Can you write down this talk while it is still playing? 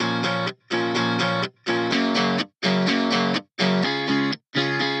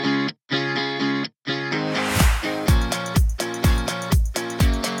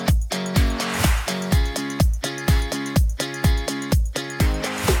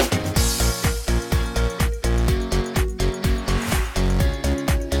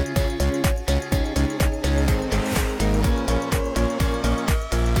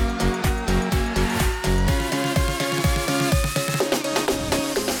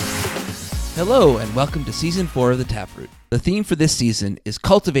Hello, and welcome to Season 4 of The Taproot. The theme for this season is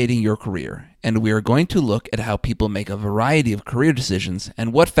cultivating your career, and we are going to look at how people make a variety of career decisions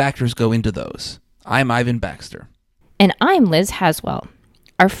and what factors go into those. I'm Ivan Baxter. And I'm Liz Haswell.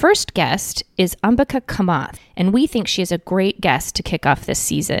 Our first guest is Ambika Kamath, and we think she is a great guest to kick off this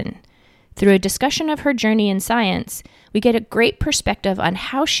season. Through a discussion of her journey in science, we get a great perspective on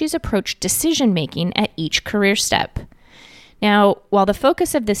how she's approached decision-making at each career step. Now, while the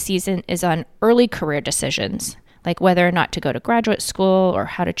focus of this season is on early career decisions, like whether or not to go to graduate school or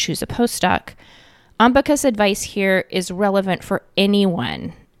how to choose a postdoc, Ambika's advice here is relevant for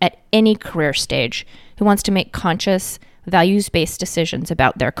anyone at any career stage who wants to make conscious, values-based decisions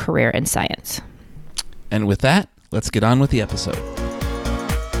about their career in science. And with that, let's get on with the episode.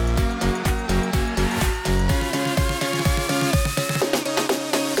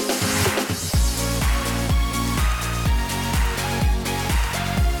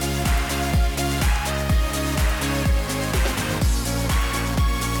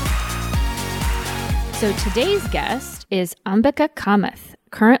 So today's guest is Ambika Kamath,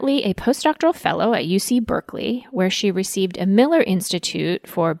 currently a postdoctoral fellow at UC Berkeley, where she received a Miller Institute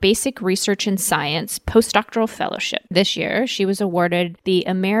for Basic Research in Science postdoctoral fellowship. This year, she was awarded the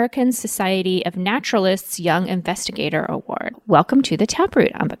American Society of Naturalists Young Investigator Award. Welcome to the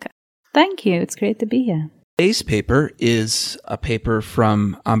Taproot, Ambika. Thank you. It's great to be here. Today's paper is a paper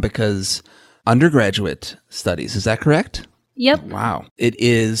from Ambika's undergraduate studies. Is that correct? Yep. Wow. It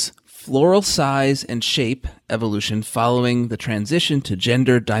is Floral Size and Shape Evolution Following the Transition to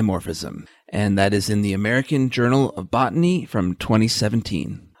Gender Dimorphism. And that is in the American Journal of Botany from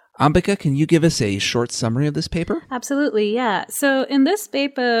 2017. Ambika, can you give us a short summary of this paper? Absolutely, yeah. So in this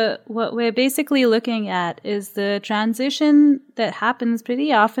paper, what we're basically looking at is the transition that happens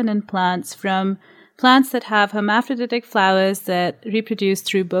pretty often in plants from plants that have hermaphroditic flowers that reproduce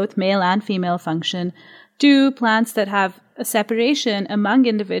through both male and female function to plants that have a separation among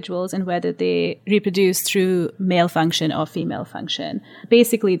individuals in whether they reproduce through male function or female function.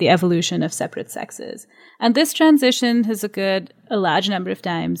 Basically, the evolution of separate sexes. And this transition has occurred a large number of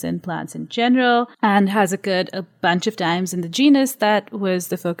times in plants in general and has occurred a bunch of times in the genus that was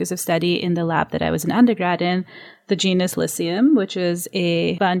the focus of study in the lab that I was an undergrad in, the genus Lycium, which is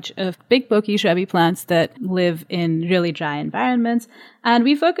a bunch of big bulky shrubby plants that live in really dry environments. And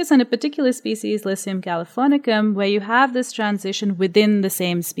we focus on a particular species, Lycium californicum, where you have this transition within the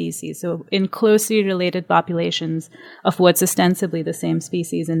same species, so in closely related populations of what's ostensibly the same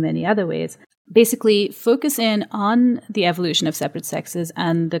species in many other ways. Basically focus in on the evolution of separate sexes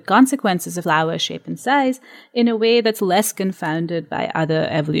and the consequences of flower shape and size in a way that's less confounded by other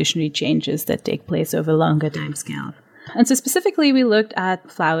evolutionary changes that take place over longer timescales. And so specifically, we looked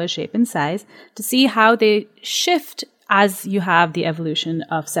at flower shape and size to see how they shift as you have the evolution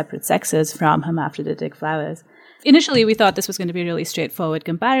of separate sexes from hermaphroditic flowers. Initially, we thought this was going to be a really straightforward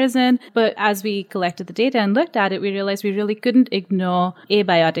comparison, but as we collected the data and looked at it, we realized we really couldn't ignore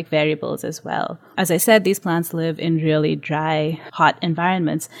abiotic variables as well. As I said, these plants live in really dry, hot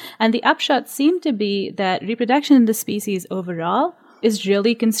environments, and the upshot seemed to be that reproduction in the species overall is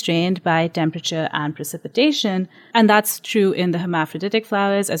really constrained by temperature and precipitation. And that's true in the hermaphroditic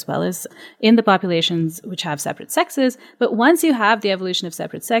flowers as well as in the populations which have separate sexes. But once you have the evolution of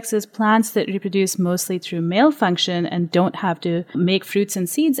separate sexes, plants that reproduce mostly through male function and don't have to make fruits and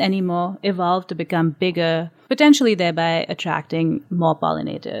seeds anymore evolve to become bigger, potentially thereby attracting more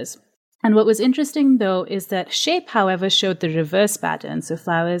pollinators. And what was interesting, though, is that shape, however, showed the reverse pattern. So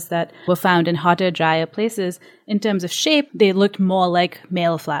flowers that were found in hotter, drier places, in terms of shape, they looked more like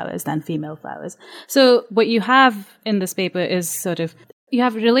male flowers than female flowers. So what you have in this paper is you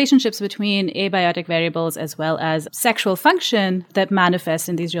have relationships between abiotic variables as well as sexual function that manifest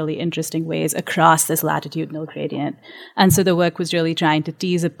in these really interesting ways across this latitudinal gradient. And so the work was really trying to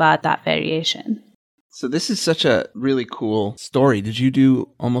tease apart that variation. So this is such a really cool story. Did you do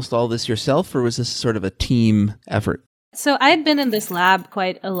almost all this yourself, or was this sort of a team effort? So I had been in this lab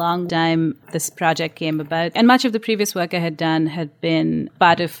quite a long time this project came about, and much of the previous work I had done had been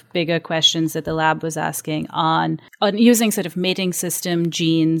part of bigger questions that the lab was asking on using sort of mating system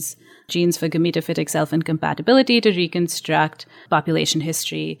genes for gametophytic self-incompatibility to reconstruct population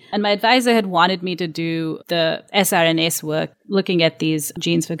history. And my advisor had wanted me to do the sRNase work looking at these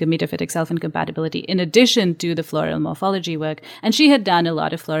genes for gametophytic self-incompatibility in addition to the floral morphology work. And she had done a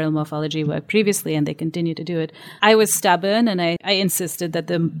lot of floral morphology work previously, and they continue to do it. I was stubborn, and I insisted that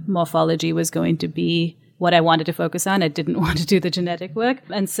the morphology was going to be what I wanted to focus on. I didn't want to do the genetic work.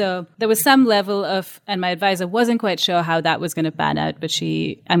 And so there was some level of, and my advisor wasn't quite sure how that was going to pan out, but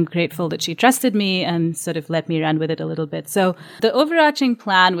I'm grateful that she trusted me and sort of let me run with it a little bit. So the overarching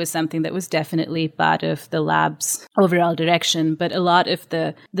plan was something that was definitely part of the lab's overall direction, but a lot of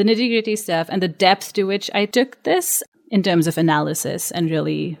the nitty-gritty stuff and the depth to which I took this in terms of analysis and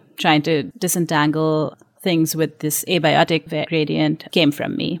really trying to disentangle things with this abiotic gradient came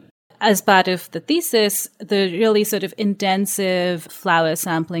from me. As part of the thesis, the really sort of intensive flower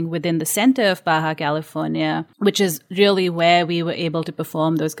sampling within the center of Baja California, which is really where we were able to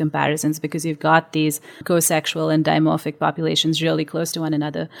perform those comparisons because you've got these co-sexual and dimorphic populations really close to one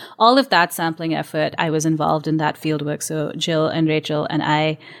another. All of that sampling effort, I was involved in that fieldwork. So Jill and Rachel and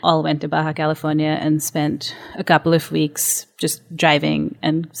I all went to Baja California and spent a couple of weeks just driving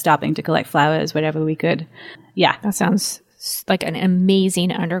and stopping to collect flowers wherever we could. Yeah. That sounds like an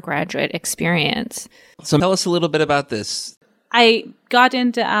amazing undergraduate experience. So tell us a little bit about this. I got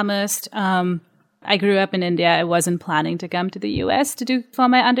into Amherst. I grew up in India. I wasn't planning to come to the US to do for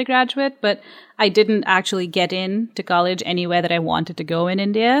my undergraduate, but I didn't actually get into college anywhere that I wanted to go in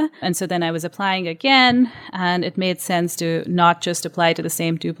India. And so then I was applying again, and it made sense to not just apply to the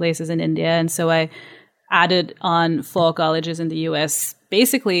same 2 places in India. And so I added on 4 colleges in the US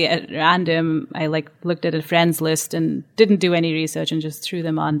basically at random. I looked at a friend's list and didn't do any research and just threw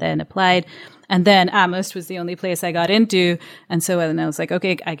them on there and applied. And then Amherst was the only place I got into. And so then I was like,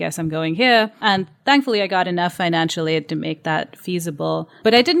 okay, I guess I'm going here. And thankfully I got enough financial aid to make that feasible.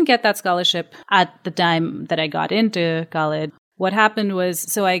 But I didn't get that scholarship at the time that I got into college. What happened was,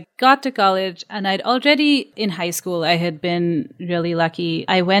 so I got to college and I'd already in high school, I had been really lucky.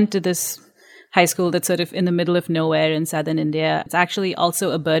 I went to this high school that's sort of in the middle of nowhere in southern India. It's actually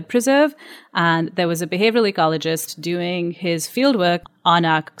also a bird preserve. And there was a behavioral ecologist doing his fieldwork on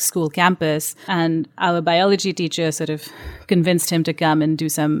our school campus. And our biology teacher sort of convinced him to come and do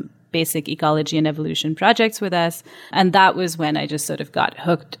some basic ecology and evolution projects with us. And that was when I just sort of got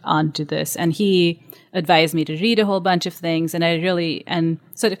hooked onto this. And he advised me to read a whole bunch of things. And and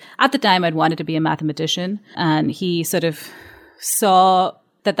sort of at the time I'd wanted to be a mathematician. And he sort of saw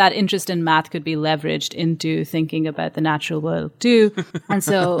that interest in math could be leveraged into thinking about the natural world too. And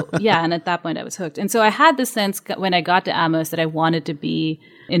so, yeah, and at that point I was hooked. And so I had the sense when I got to Amherst that I wanted to be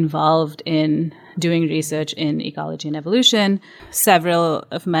involved in doing research in ecology and evolution. Several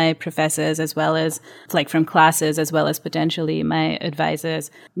of my professors, as well as from classes, as well as potentially my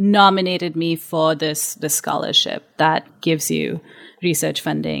advisors, nominated me for this scholarship that gives you research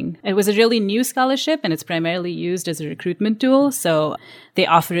funding. It was a really new scholarship and it's primarily used as a recruitment tool. So they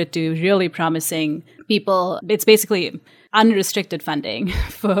offer it to really promising people. It's basically unrestricted funding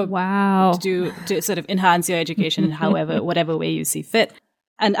for to sort of enhance your education in whatever way you see fit.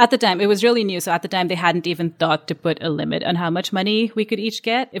 And at the time, it was really new. So at the time, they hadn't even thought to put a limit on how much money we could each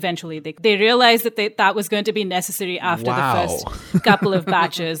get. Eventually, they realized that that was going to be necessary after the first couple of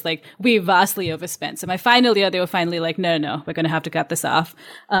batches. We vastly overspent. So my final year, they were finally like, no, we're going to have to cut this off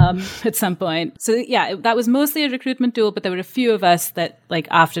at some point. So yeah, that was mostly a recruitment tool, but there were a few of us that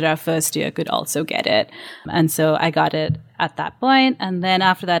after our first year could also get it. And so I got it at that point. And then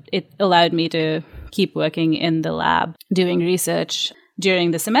after that, it allowed me to keep working in the lab doing research.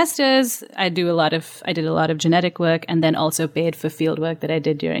 During the semesters, I did a lot of genetic work and then also paid for field work that I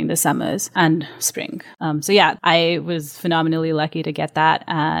did during the summers and spring. So yeah, I was phenomenally lucky to get that,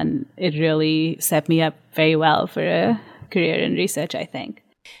 and it really set me up very well for a career in research, I think.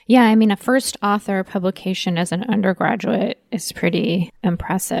 Yeah, I mean, a first author publication as an undergraduate is pretty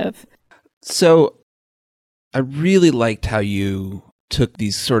impressive. So I really liked how you took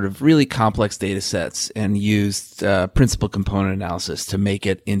these sort of really complex data sets and used principal component analysis to make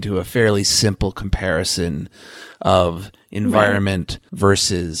it into a fairly simple comparison of environment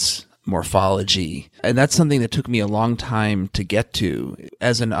versus morphology. And that's something that took me a long time to get to.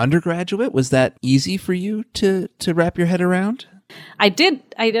 As an undergraduate, was that easy for you to wrap your head around? I don't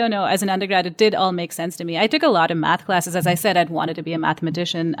know, as an undergrad, it did all make sense to me. I took a lot of math classes. As I said, I'd wanted to be a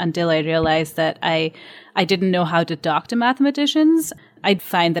mathematician until I realized that I didn't know how to talk to mathematicians. I'd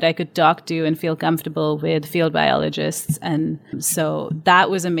find that I could talk to and feel comfortable with field biologists. And so that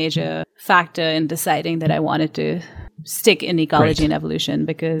was a major factor in deciding that I wanted to stick in ecology and evolution,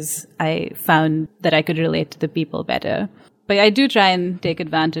 because I found that I could relate to the people better. But I do try and take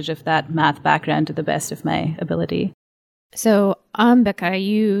advantage of that math background to the best of my ability. So, Ambika,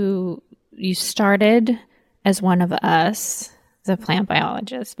 you started as one of us, as a plant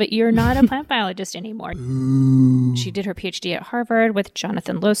biologist, but you're not a plant biologist anymore. She did her PhD at Harvard with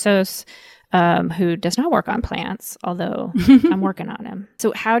Jonathan Losos, who does not work on plants, although I'm working on him.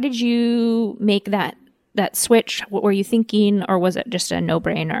 So how did you make that that switch? What were you thinking, or was it just a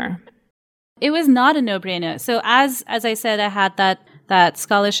no-brainer? It was not a no-brainer. So as I said, I had that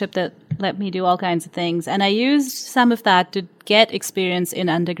scholarship that let me do all kinds of things. And I used some of that to get experience in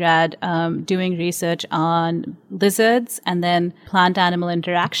undergrad, doing research on lizards and then plant-animal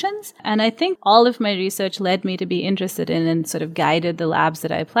interactions. And I think all of my research led me to be interested in and sort of guided the labs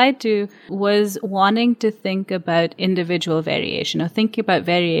that I applied to was wanting to think about individual variation or think about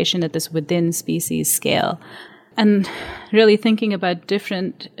variation at this within species scale. And really thinking about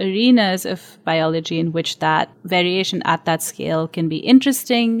different arenas of biology in which that variation at that scale can be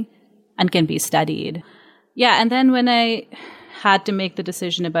interesting and can be studied. Yeah, and then when I had to make the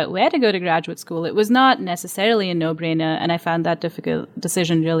decision about where to go to graduate school, it was not necessarily a no-brainer, and I found that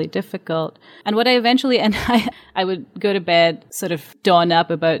decision really difficult. And what I eventually, and I would go to bed sort of dawn up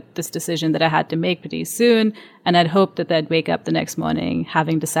about this decision that I had to make pretty soon, and I'd hoped that I'd wake up the next morning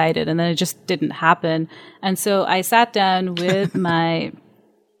having decided, and then it just didn't happen. And so I sat down with my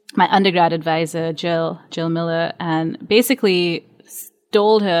undergrad advisor, Jill Miller, and basically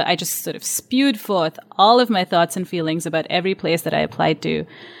told her, I just sort of spewed forth all of my thoughts and feelings about every place that I applied to.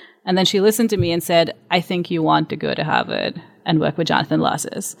 And then she listened to me and said, I think you want to go to Harvard and work with Jonathan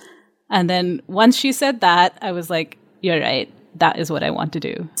Losses. And then once she said that, I was like, you're right. That is what I want to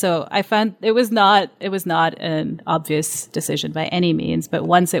do. So I found it was not an obvious decision by any means, but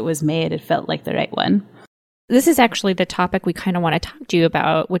once it was made, it felt like the right one. This is actually the topic we kind of want to talk to you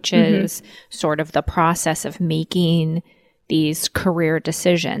about, which is sort of the process of making these career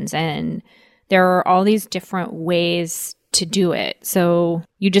decisions. And there are all these different ways to do it. So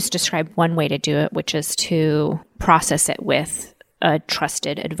you just described one way to do it, which is to process it with a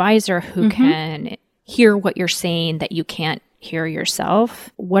trusted advisor who can hear what you're saying that you can't hear yourself.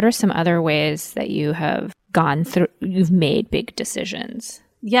 What are some other ways that you have gone through, you've made big decisions?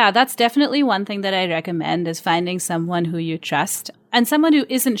 Yeah, that's definitely one thing that I recommend is finding someone who you trust and someone who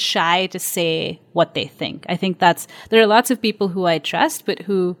isn't shy to say what they think. I think there are lots of people who I trust, but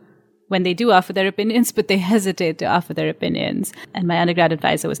who, when they do offer their opinions, but they hesitate to offer their opinions. And my undergrad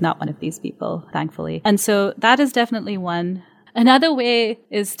advisor was not one of these people, thankfully. And so that is definitely one. Another way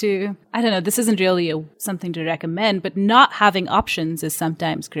is to, I don't know, this isn't really something to recommend, but not having options is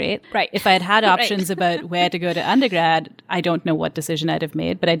sometimes great. Right. If I had options about where to go to undergrad, I don't know what decision I'd have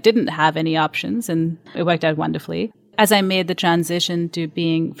made, but I didn't have any options and it worked out wonderfully. As I made the transition to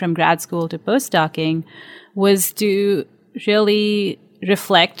being from grad school to postdocing was to really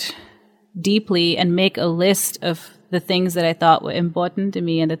reflect deeply and make a list of the things that I thought were important to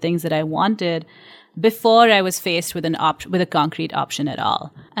me and the things that I wanted before I was faced with with a concrete option at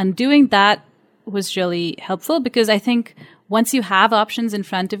all. And doing that was really helpful because I think once you have options in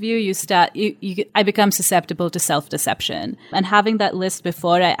front of you, I become susceptible to self-deception. And having that list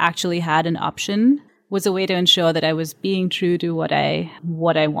before I actually had an option was a way to ensure that I was being true to what I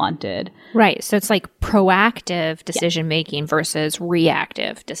wanted. Right. So it's like proactive decision-making versus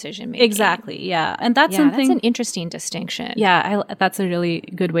reactive decision-making. Exactly. Yeah. And that's something... that's an interesting distinction. Yeah. That's a really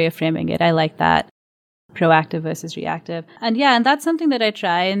good way of framing it. I like that. Proactive versus reactive. And that's something that I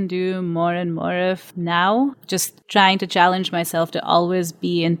try and do more and more of now. Just trying to challenge myself to always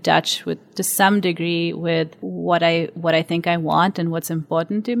be in touch with, to some degree, with what I think I want and what's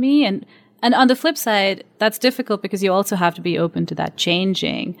important to me. And on the flip side, that's difficult because you also have to be open to that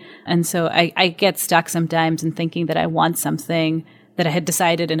changing. And so I get stuck sometimes in thinking that I want something that I had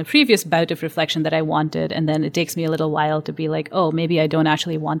decided in a previous bout of reflection that I wanted. And then it takes me a little while to be like, oh, maybe I don't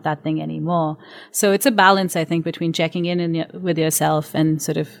actually want that thing anymore. So it's a balance, I think, between checking in with yourself and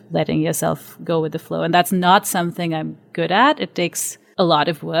sort of letting yourself go with the flow. And that's not something I'm good at. It takes a lot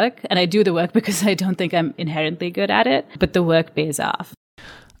of work. And I do the work because I don't think I'm inherently good at it, but the work pays off.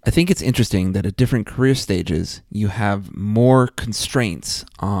 I think it's interesting that at different career stages, you have more constraints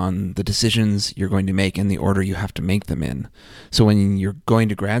on the decisions you're going to make and the order you have to make them in. So when you're going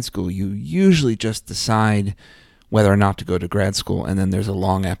to grad school, you usually just decide whether or not to go to grad school, and then there's a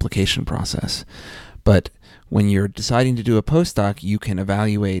long application process. But when you're deciding to do a postdoc, you can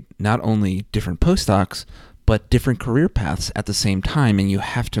evaluate not only different postdocs, but different career paths at the same time, and you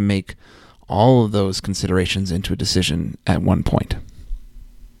have to make all of those considerations into a decision at one point.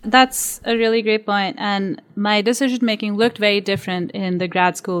 That's a really great point. And my decision-making looked very different in the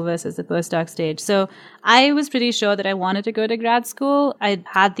grad school versus the postdoc stage. So I was pretty sure that I wanted to go to grad school. I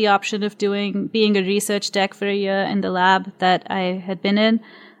had the option of being a research tech for a year in the lab that I had been in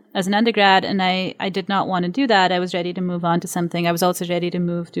as an undergrad, and I did not want to do that. I was ready to move on to something. I was also ready to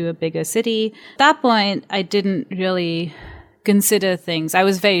move to a bigger city. At that point, I didn't really consider things. I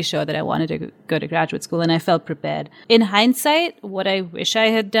was very sure that I wanted to go to graduate school and I felt prepared. In hindsight, what I wish I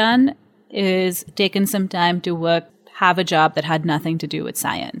had done is taken some time to have a job that had nothing to do with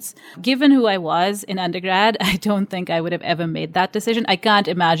science. Given who I was in undergrad, I don't think I would have ever made that decision. I can't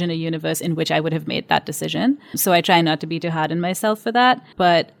imagine a universe in which I would have made that decision. So I try not to be too hard on myself for that.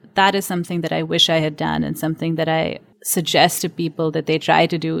 But that is something that I wish I had done, and something that I suggest to people that they try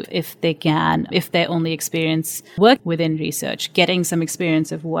to do if they can, if they only experience work within research. Getting some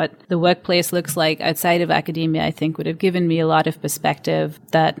experience of what the workplace looks like outside of academia, I think, would have given me a lot of perspective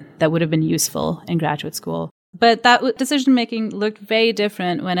that would have been useful in graduate school. But that decision-making looked very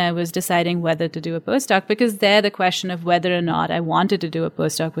different when I was deciding whether to do a postdoc, because there the question of whether or not I wanted to do a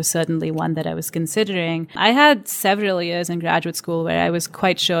postdoc was certainly one that I was considering. I had several years in graduate school where I was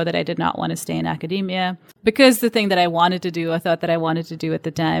quite sure that I did not want to stay in academia, because the thing that I wanted to do, I thought that I wanted to do at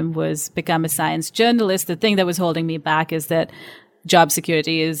the time, was become a science journalist. The thing that was holding me back is that job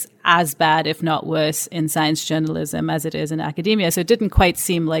security is as bad, if not worse, in science journalism as it is in academia. So it didn't quite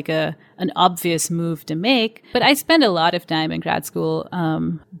seem like an obvious move to make. But I spent a lot of time in grad school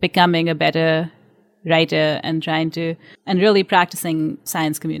becoming a better writer and really practicing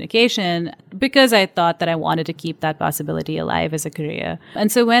science communication, because I thought that I wanted to keep that possibility alive as a career.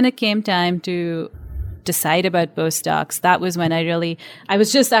 And so when it came time to decide about postdocs, that was when I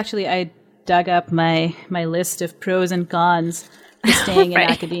dug up my list of pros and cons for staying in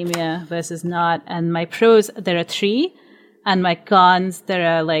academia versus not. And my pros, there are 3, and my cons,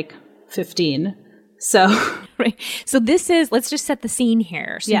 there are like 15. So, right. So this is, let's just set the scene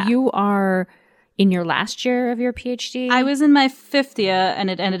here. So you are in your last year of your PhD? I was in my 5th year, and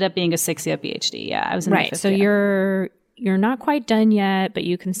it ended up being a 6-year PhD. Yeah, I was in my 5th year. You're not quite done yet, but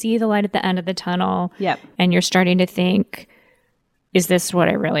you can see the light at the end of the tunnel. Yep. And you're starting to think, is this what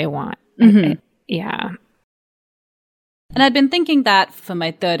I really want? Mm-hmm. Yeah. And I'd been thinking that for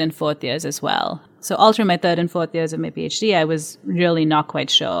my 3rd and 4th years as well. So all through my 3rd and 4th years of my PhD, I was really not quite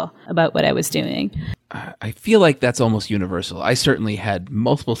sure about what I was doing. I feel like that's almost universal. I certainly had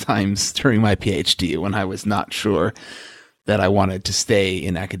multiple times during my PhD when I was not sure that I wanted to stay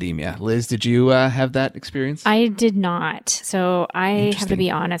in academia. Liz, did you have that experience? I did not. So I have to be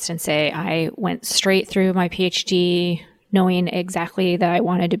honest and say I went straight through my PhD knowing exactly that I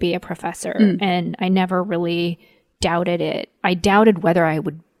wanted to be a professor. And I never really doubted it. I doubted whether I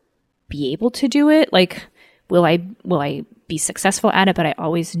would be able to do it. Like, will I be successful at it? But I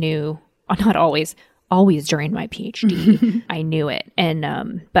always knew, not always during my PhD, I knew it.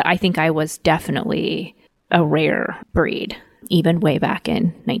 And, but I think I was definitely a rare breed, even way back in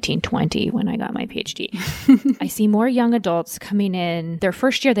 1920 when I got my PhD. I see more young adults coming in their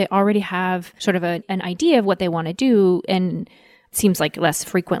first year. They already have sort of an idea of what they want to do. And it seems like less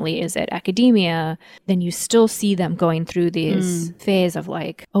frequently is it academia. Then you still see them going through this phase of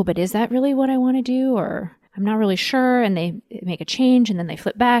like, oh, but is that really what I want to do? Or I'm not really sure. And they make a change and then they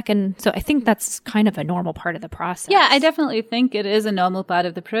flip back. And so I think that's kind of a normal part of the process. Yeah, I definitely think it is a normal part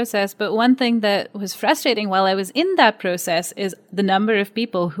of the process. But one thing that was frustrating while I was in that process is the number of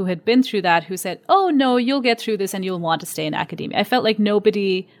people who had been through that who said, oh, no, you'll get through this and you'll want to stay in academia. I felt like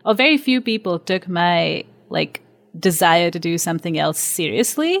nobody or very few people took my desire to do something else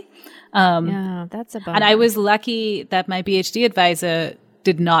seriously. Yeah, that's a bummer. And I was lucky that my PhD advisor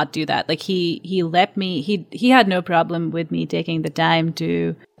did not do that. Like he let me, he had no problem with me taking the time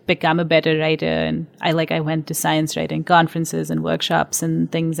to become a better writer. And I went to science writing conferences and workshops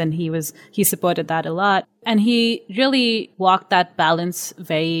and things, and he supported that a lot. And he really walked that balance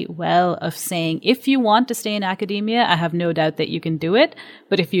very well of saying, if you want to stay in academia, I have no doubt that you can do it.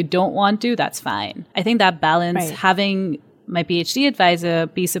 But if you don't want to, that's fine. I think that balance, having my PhD advisor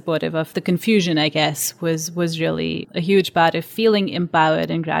be supportive of the confusion, I guess, was really a huge part of feeling empowered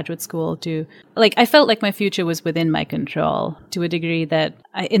in graduate school to, I felt like my future was within my control to a degree that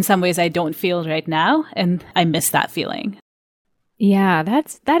in some ways I don't feel right now. And I miss that feeling. Yeah,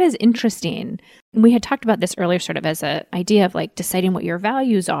 that is interesting. We had talked about this earlier sort of as an idea of deciding what your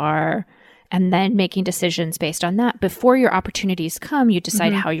values are and then making decisions based on that. Before your opportunities come, you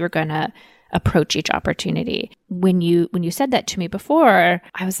decide how you're going to approach each opportunity. When you said that to me before,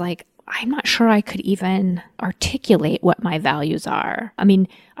 I was like, I'm not sure I could even articulate what my values are. I mean,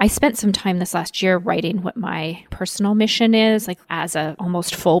 I spent some time this last year writing what my personal mission is, as a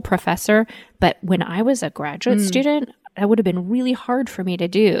almost full professor. But when I was a graduate student, that would have been really hard for me to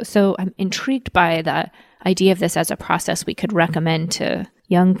do. So I'm intrigued by the idea of this as a process we could recommend to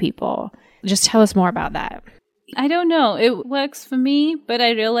young people. Just tell us more about that. I don't know. It works for me, but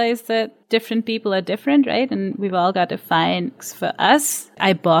I realize that different people are different, right? And we've all got to find, for us,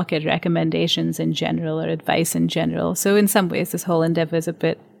 I balk at recommendations in general or advice in general. So in some ways, this whole endeavor is a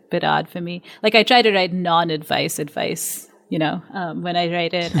bit odd for me. I try to write non-advice advice when I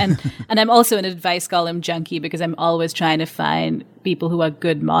write it. And I'm also an advice column junkie because I'm always trying to find people who are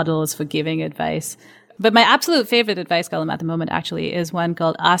good models for giving advice. But my absolute favorite advice column at the moment actually is one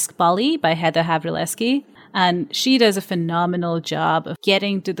called Ask Polly by Heather Havrilesky. And she does a phenomenal job of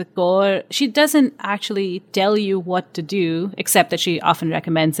getting to the core. She doesn't actually tell you what to do, except that she often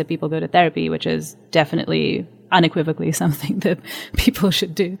recommends that people go to therapy, which is definitely unequivocally something that people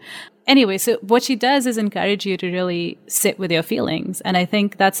should do. Anyway, so what she does is encourage you to really sit with your feelings. And I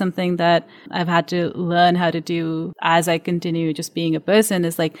think that's something that I've had to learn how to do as I continue just being a person,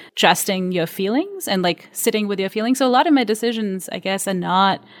 is like trusting your feelings and like sitting with your feelings. So a lot of my decisions, I guess, are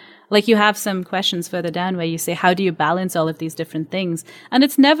not like, you have some questions further down where you say, how do you balance all of these different things? And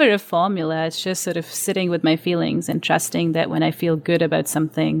it's never a formula. It's just sort of sitting with my feelings and trusting that when I feel good about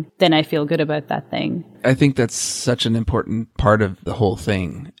something, then I feel good about that thing. I think that's such an important part of the whole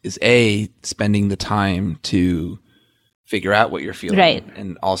thing, is spending the time to figure out what you're feeling. Right.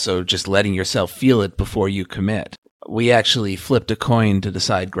 And also just letting yourself feel it before you commit. We actually flipped a coin to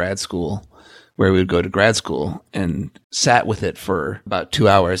decide grad school, where we would go to grad school, and sat with it for about 2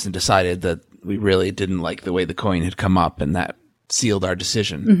 hours and decided that we really didn't like the way the coin had come up, and that sealed our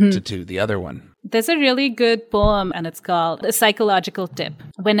decision to do the other one. There's a really good poem, and it's called A Psychological Tip.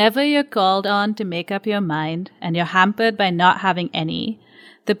 Whenever you're called on to make up your mind and you're hampered by not having any,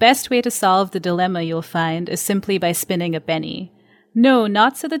 the best way to solve the dilemma you'll find is simply by spinning a penny. No,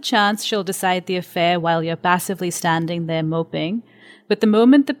 not so the chance she'll decide the affair while you're passively standing there moping, but the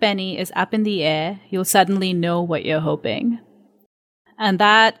moment the penny is up in the air, you'll suddenly know what you're hoping. And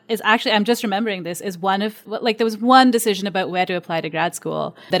that is actually, I'm just remembering this, is one of, like, there was one decision about where to apply to grad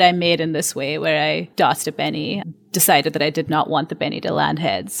school that I made in this way, where I tossed a penny, decided that I did not want the penny to land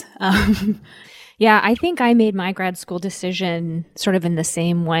heads. Yeah, I think I made my grad school decision sort of in the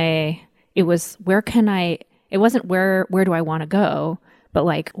same way. It was, it wasn't where do I want to go, but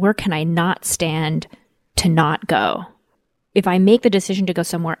like, where can I not stand to not go? If I make the decision to go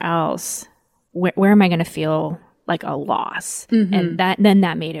somewhere else, where am I going to feel like a loss? And then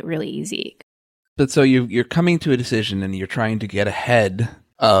that made it really easy. But so you're coming to a decision and you're trying to get ahead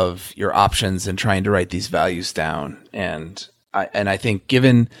of your options and trying to write these values down. And I think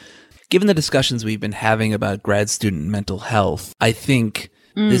given the discussions we've been having about grad student mental health, I think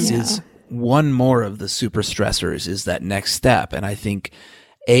this is one more of the super stressors, is that next step. And I think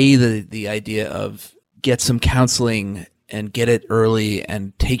the idea of get some counseling and get it early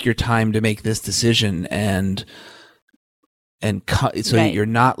and take your time to make this decision so that you're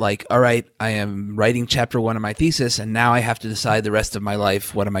not like, all right, I am writing chapter 1 of my thesis and now I have to decide the rest of my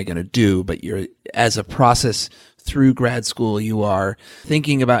life, what am I going to do? But you're, as a process through grad school, you are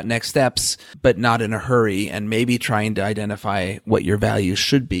thinking about next steps, but not in a hurry, and maybe trying to identify what your values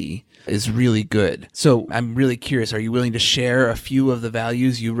should be is really good. So I'm really curious, are you willing to share a few of the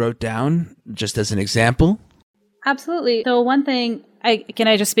values you wrote down just as an example? Absolutely. So one thing, can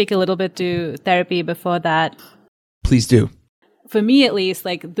I just speak a little bit to therapy before that? Please do. For me, at least,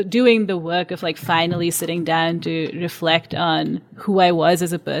 like doing the work of like finally sitting down to reflect on who I was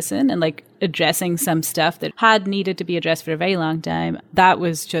as a person and like addressing some stuff that had needed to be addressed for a very long time. That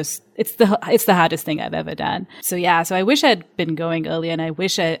was just, it's the hardest thing I've ever done. So yeah, so I wish I'd been going earlier, and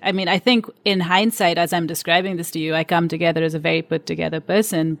I think in hindsight, as I'm describing this to you, I come together as a very put together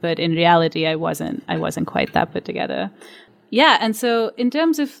person, but in reality, I wasn't quite that put together. Yeah, and so in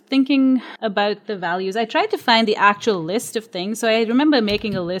terms of thinking about the values, I tried to find the actual list of things. So I remember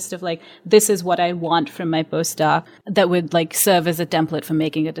making a list of like, this is what I want from my postdoc that would like serve as a template for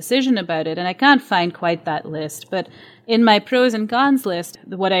making a decision about it. And I can't find quite that list. But in my pros and cons list,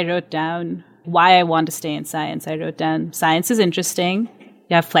 what I wrote down, why I want to stay in science, I wrote down science is interesting.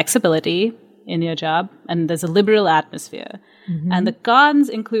 You have flexibility in your job, and there's a liberal atmosphere. And the cons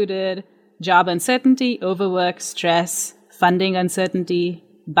included job uncertainty, overwork, stress, funding uncertainty,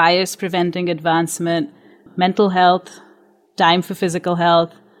 bias preventing advancement, mental health, time for physical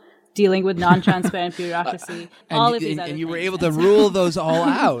health, dealing with non-transparent bureaucracy, all of these other things. And you were able to rule those all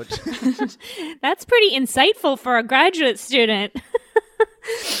out. That's pretty insightful for a graduate student.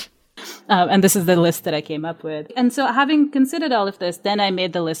 And this is the list that I came up with. And so having considered all of this, then I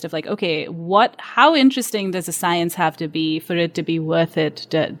made the list of like, okay, how interesting does a science have to be for it to be worth it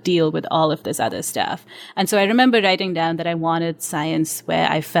to deal with all of this other stuff? And so I remember writing down that I wanted science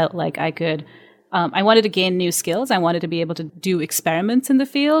where I felt like I could, I wanted to gain new skills. I wanted to be able to do experiments in the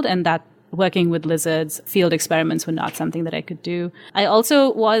field, and that working with lizards, field experiments were not something that I could do. I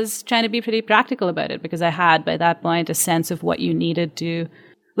also was trying to be pretty practical about it because I had, by that point, a sense of what you needed to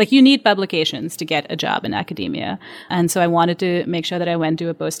like you need publications to get a job in academia. And so I wanted to make sure that I went to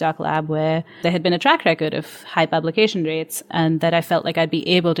a postdoc lab where there had been a track record of high publication rates and that I felt like I'd be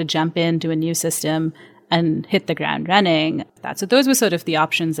able to jump into a new system and hit the ground running. So those were sort of the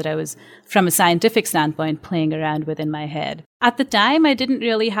options that I was, from a scientific standpoint, playing around with in my head. At the time, I didn't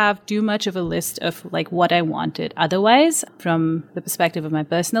really have too much of a list of like what I wanted. Otherwise, from the perspective of my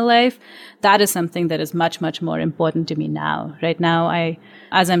personal life, that is something that is much, much more important to me now. Right now,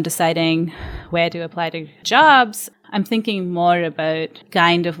 as I'm deciding where to apply to jobs, I'm thinking more about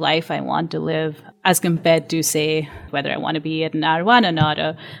kind of life I want to live as compared to, say, whether I want to be at an R1 or not,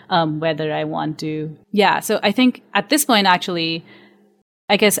 or whether I want to. Yeah, so I think at this point, actually,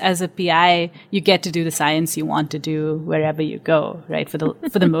 I guess as a PI, you get to do the science you want to do wherever you go, right? For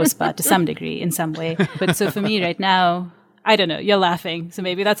the most part, to some degree, in some way. But so for me right now, I don't know. You're laughing, so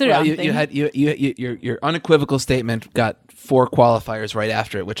maybe that's a wrong thing. Your unequivocal statement got 4 qualifiers right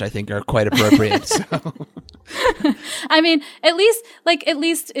after it, which I think are quite appropriate. So. I mean, at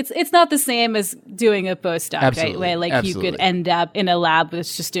least it's not the same as doing a postdoc, Absolutely. right? Where like Absolutely. you could end up in a lab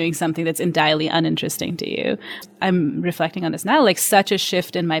that's just doing something that's entirely uninteresting to you. I'm reflecting on this now, like such a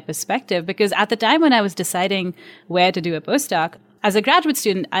shift in my perspective, because at the time when I was deciding where to do a postdoc, as a graduate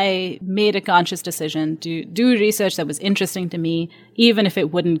student, I made a conscious decision to do research that was interesting to me, even if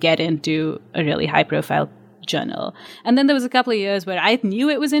it wouldn't get into a really high-profile journal. And then there was a couple of years where I knew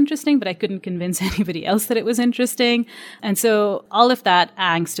it was interesting, but I couldn't convince anybody else that it was interesting. And so all of that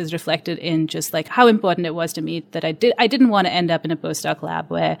angst is reflected in just like how important it was to me that I didn't want to end up in a postdoc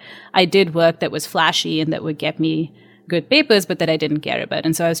lab where I did work that was flashy and that would get me good papers, but that I didn't care about.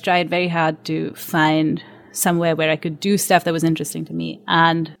 And so I was trying very hard to find somewhere where I could do stuff that was interesting to me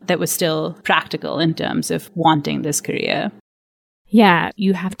and that was still practical in terms of wanting this career. Yeah,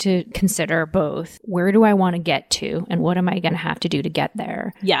 you have to consider both. Where do I want to get to and what am I going to have to do to get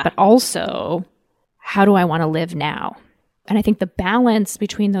there? Yeah. But also, how do I want to live now? And I think the balance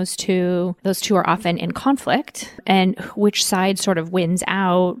between those two are often in conflict, and which side sort of wins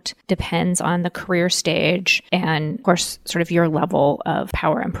out depends on the career stage and, of course, sort of your level of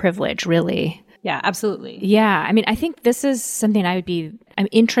power and privilege, really. Yeah, absolutely. Yeah. I mean, I think this is something I'm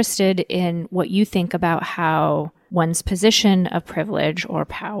interested in what you think about how one's position of privilege or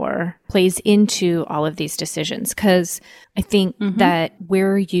power plays into all of these decisions. Because I think that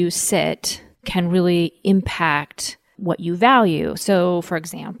where you sit can really impact what you value. So, for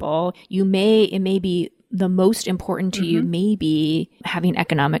example, it may be the most important to you, maybe having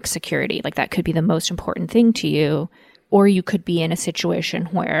economic security. Like that could be the most important thing to you. Or you could be in a situation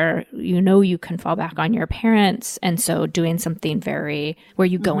where you can fall back on your parents. And so doing something where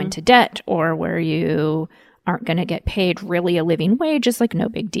you go into debt or where you aren't going to get paid really a living wage is like no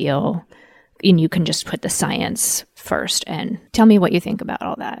big deal. And you can just put the science first. And tell me what you think about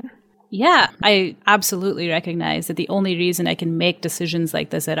all that. Yeah, I absolutely recognize that the only reason I can make decisions like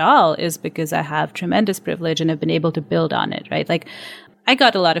this at all is because I have tremendous privilege and have been able to build on it, right? Like, I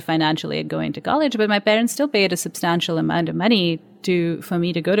got a lot of financial aid going to college, but my parents still paid a substantial amount of money for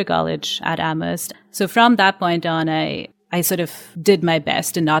me to go to college at Amherst. So from that point on, I sort of did my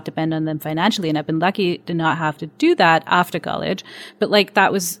best to not depend on them financially. And I've been lucky to not have to do that after college. But like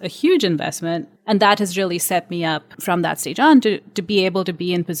that was a huge investment. And that has really set me up from that stage on to be able to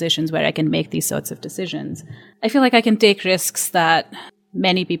be in positions where I can make these sorts of decisions. I feel like I can take risks that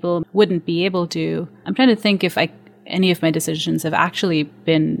many people wouldn't be able to. I'm trying to think if any of my decisions have actually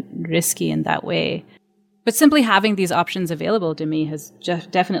been risky in that way. But simply having these options available to me has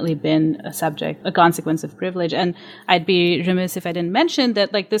just definitely been a consequence of privilege. And I'd be remiss if I didn't mention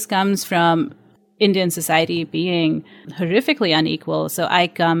that like this comes from Indian society being horrifically unequal. So I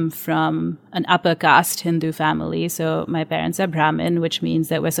come from an upper caste Hindu family. So my parents are Brahmin, which means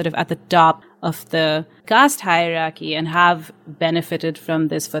that we're sort of at the top of the caste hierarchy and have benefited from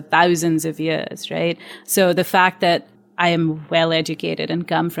this for thousands of years, right? So the fact that I am well educated and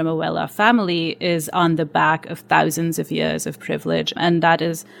come from a well-off family is on the back of thousands of years of privilege. And that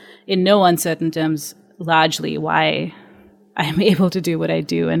is, in no uncertain terms, largely why I'm able to do what I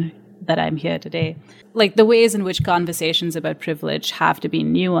do and that I'm here today. Like the ways in which conversations about privilege have to be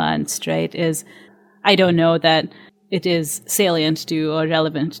nuanced, right, is I don't know that it is salient to or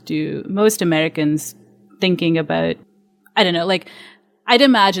relevant to most Americans thinking about, I don't know, like I'd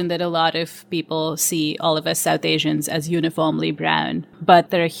imagine that a lot of people see all of us South Asians as uniformly brown, but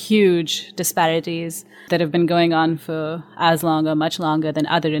there are huge disparities that have been going on for as long or much longer than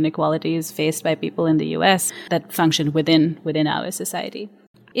other inequalities faced by people in the US that function within our society.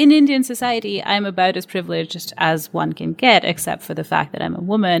 In Indian society, I'm about as privileged as one can get, except for the fact that I'm a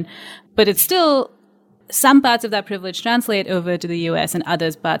woman. But it's still some parts of that privilege translate over to the US and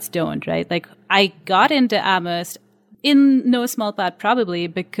others parts don't, right? Like I got into Amherst in no small part probably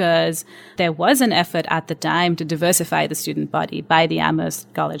because there was an effort at the time to diversify the student body by the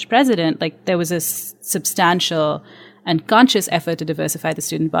Amherst College president. Like there was a substantial and conscious effort to diversify the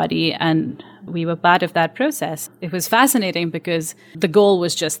student body, and we were part of that process. It was fascinating because the goal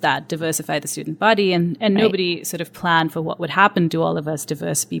was just that, diversify the student body, and right. Nobody sort of planned for what would happen to all of us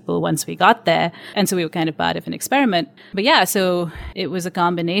diverse people once we got there. And so we were kind of part of an experiment. But yeah, so it was a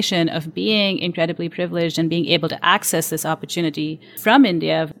combination of being incredibly privileged and being able to access this opportunity from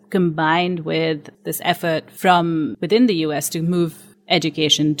India, combined with this effort from within the US to move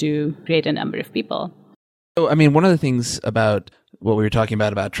education to a greater number of people. So, I mean, one of the things about what we were talking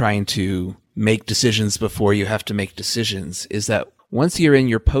about trying to make decisions before you have to make decisions, is that once you're in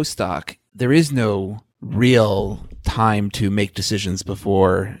your postdoc, there is no real time to make decisions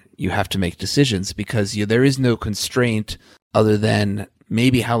before you have to make decisions, because there is no constraint other than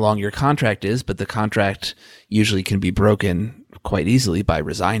maybe how long your contract is, but the contract usually can be broken quite easily by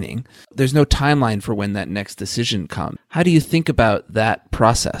resigning. There's no timeline for when that next decision comes. How do you think about that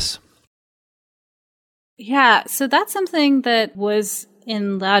process? Yeah, so that's something that was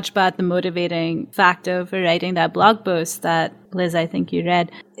in large part the motivating factor for writing that blog post that, Liz, I think you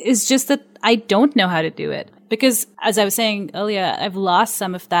read, is just that I don't know how to do it. Because as I was saying earlier, I've lost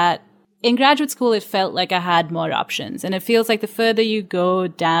some of that. In graduate school, it felt like I had more options. And it feels like the further you go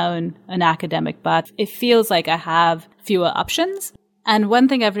down an academic path, it feels like I have fewer options. And one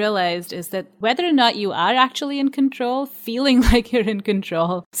thing I've realized is that whether or not you are actually in control, feeling like you're in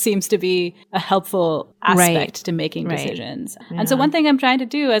control seems to be a helpful aspect to making decisions. Yeah. And so one thing I'm trying to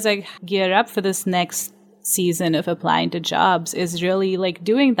do as I gear up for this next season of applying to jobs is really like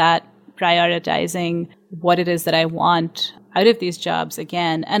doing that, prioritizing what it is that I want out of these jobs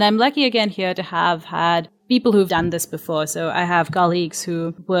again. And I'm lucky again here to have had people who've done this before. So I have colleagues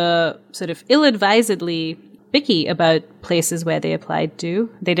who were sort of ill-advisedly picky about places where they applied to.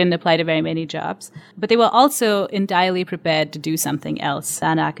 They didn't apply to very many jobs, but they were also entirely prepared to do something else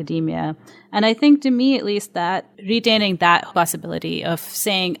than academia. And I think to me, at least, that retaining that possibility of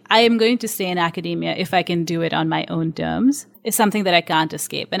saying, I am going to stay in academia if I can do it on my own terms is something that I can't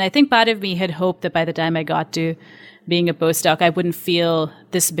escape. And I think part of me had hoped that by the time I got to being a postdoc, I wouldn't feel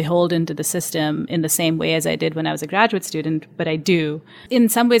this beholden to the system in the same way as I did when I was a graduate student, but I do. In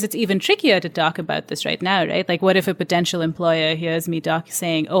some ways, it's even trickier to talk about this right now, right? Like, what if a potential employer hears me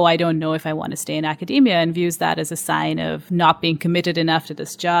saying, oh, I don't know if I want to stay in academia, and views that as a sign of not being committed enough to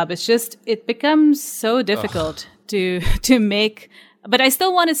this job? It's just, it becomes so difficult to make, but I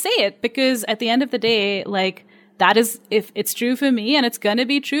still want to say it because at the end of the day, like, that is, if it's true for me, and it's going to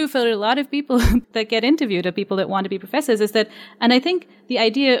be true for a lot of people that get interviewed or people that want to be professors, is that, and I think the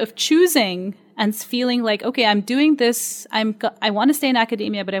idea of choosing and feeling like, okay, I'm doing this, I want to stay in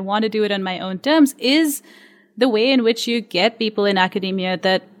academia, but I want to do it on my own terms, is the way in which you get people in academia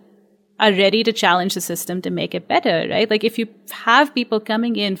that are ready to challenge the system to make it better, right? Like if you have people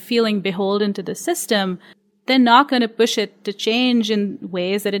coming in feeling beholden to the system, they're not going to push it to change in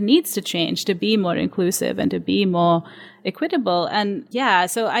ways that it needs to change to be more inclusive and to be more equitable. And yeah,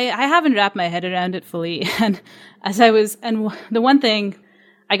 so I haven't wrapped my head around it fully. And the one thing,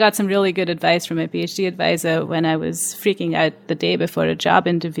 I got some really good advice from my PhD advisor when I was freaking out the day before a job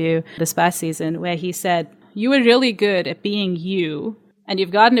interview this past season, where he said, you were really good at being you, and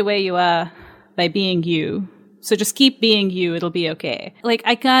you've gotten to where you are by being you. So just keep being you, it'll be okay. Like,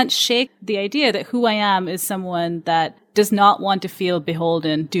 I can't shake the idea that who I am is someone that does not want to feel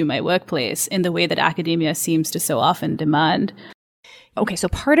beholden to my workplace in the way that academia seems to so often demand. Okay, so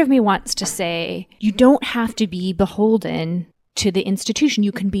part of me wants to say, you don't have to be beholden to the institution.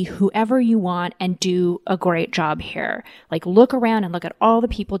 You can be whoever you want and do a great job here. Like, look around and look at all the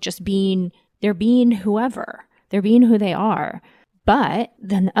people they're being whoever. They're being who they are. But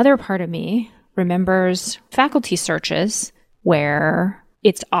then the other part of me remembers faculty searches where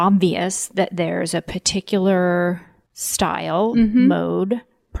it's obvious that there's a particular style, mode,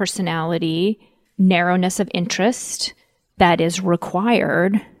 personality, narrowness of interest that is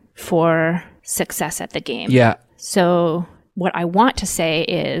required for success at the game. Yeah. So what I want to say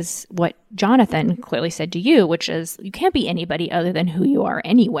is what Jonathan clearly said to you, which is you can't be anybody other than who you are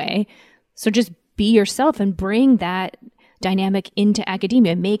anyway. So just be yourself and bring that dynamic into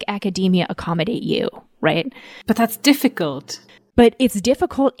academia, make academia accommodate you, right? But that's difficult. But it's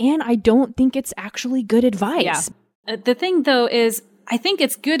difficult, and I don't think it's actually good advice. Yeah. The thing, though, is I think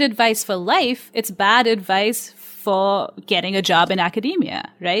it's good advice for life. It's bad advice for getting a job in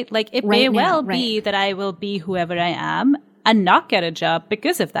academia, right? Like, it may well be that I will be whoever I am and not get a job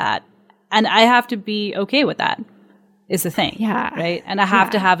because of that. And I have to be okay with that, is the thing. Yeah. Right? And I have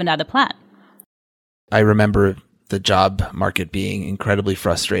to have another plan. I remember the job market being incredibly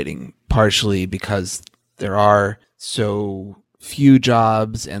frustrating, partially because there are so few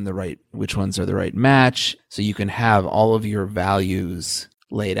jobs and which ones are the right match. So you can have all of your values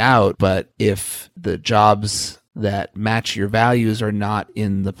laid out, but if the jobs that match your values are not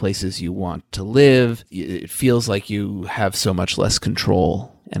in the places you want to live, it feels like you have so much less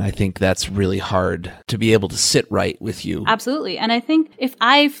control. And I think that's really hard to be able to sit right with you. Absolutely. And I think if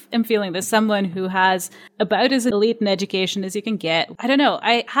I am feeling this, someone who has about as elite an education as you can get, I don't know,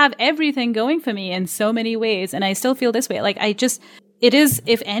 I have everything going for me in so many ways, and I still feel this way. Like it is,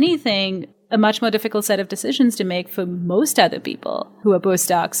 if anything, a much more difficult set of decisions to make for most other people who are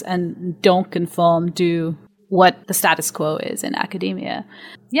postdocs and don't conform to what the status quo is in academia.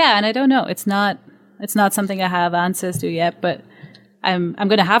 Yeah, and I don't know. It's not something I have answers to yet, but I'm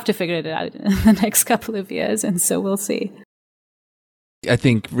going to have to figure it out in the next couple of years, and so we'll see. I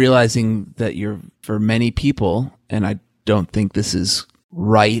think realizing that for many people, and I don't think this is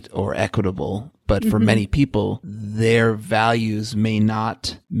right or equitable, but for many people, their values may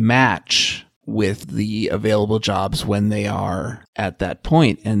not match with the available jobs when they are at that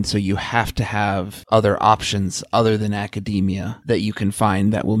point. And so you have to have other options other than academia that you can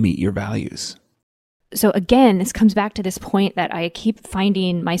find that will meet your values. So again, this comes back to this point that I keep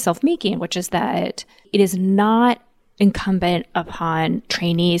finding myself making, which is that it is not incumbent upon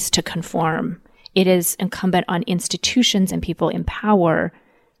trainees to conform. It is incumbent on institutions and people in power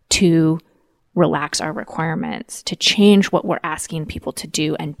to relax our requirements, to change what we're asking people to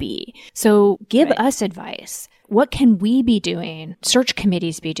do and be. So give us advice. What can we be doing? Search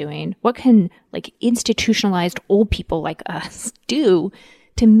committees be doing? What can institutionalized old people like us do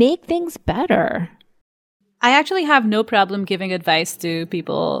to make things better? I actually have no problem giving advice to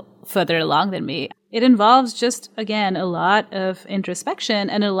people further along than me. It involves just, again, a lot of introspection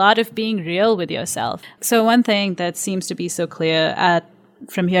and a lot of being real with yourself. So one thing that seems to be so clear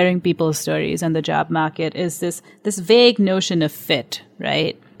from hearing people's stories and the job market is this vague notion of fit,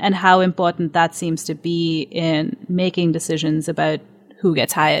 right? And how important that seems to be in making decisions about who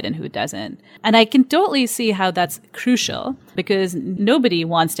gets hired and who doesn't. And I can totally see how that's crucial, because nobody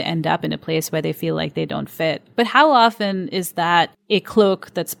wants to end up in a place where they feel like they don't fit. But how often is that a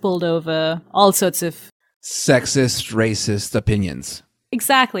cloak that's pulled over all sorts of sexist, racist opinions?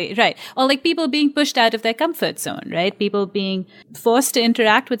 Exactly, right. Or people being pushed out of their comfort zone, right? People being forced to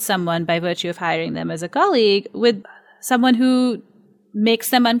interact with someone by virtue of hiring them as a colleague with someone who makes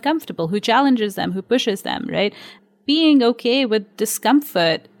them uncomfortable, who challenges them, who pushes them, right? Being okay with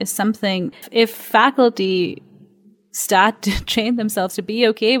discomfort is something, if faculty start to train themselves to be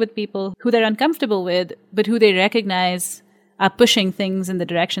okay with people who they're uncomfortable with, but who they recognize are pushing things in the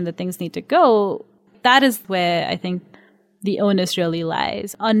direction that things need to go, that is where I think the onus really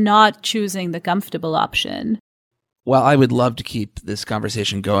lies, on not choosing the comfortable option. Well, I would love to keep this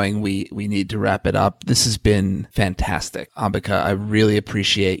conversation going. We need to wrap it up. This has been fantastic. Ambika, I really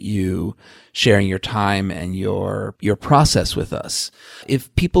appreciate you sharing your time and your process with us.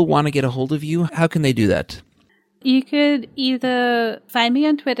 If people want to get a hold of you, how can they do that? You could either find me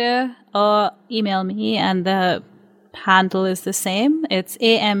on Twitter or email me, and the handle is the same. It's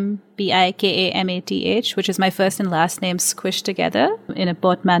AMBIKAMATH, which is my first and last name squished together in a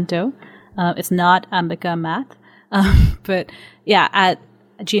portmanteau. It's not Ambika Math. But yeah, at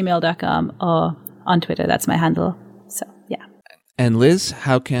gmail.com or on Twitter. That's my handle. So yeah. And Liz,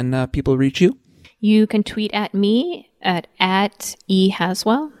 how can people reach you? You can tweet at me at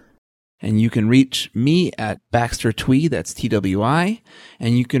 @ehaswell. And you can reach me at Baxter Twee, that's TWI.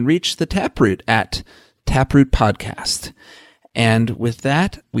 And you can reach the Taproot at Taproot Podcast. And with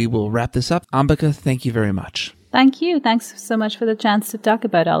that, we will wrap this up. Ambika, thank you very much. Thank you. Thanks so much for the chance to talk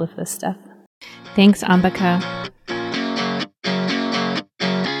about all of this stuff. Thanks, Ambika.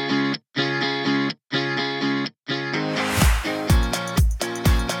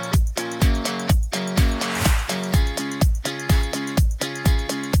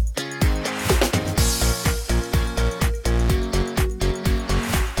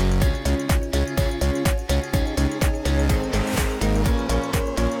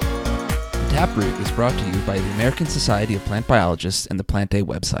 Taproot is brought to you by the American Society of Plant Biologists and the Plant Day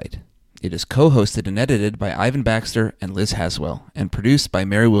website. It is co-hosted and edited by Ivan Baxter and Liz Haswell, and produced by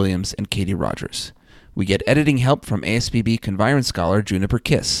Mary Williams and Katie Rogers. We get editing help from ASBB Conviron scholar Juniper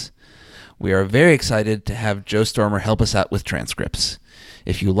Kiss. We are very excited to have Joe Stormer help us out with transcripts.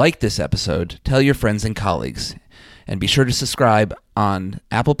 If you like this episode, tell your friends and colleagues, and be sure to subscribe on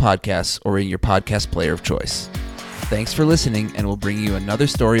Apple Podcasts or in your podcast player of choice. Thanks for listening, and we'll bring you another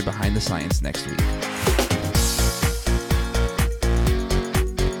story behind the science next week.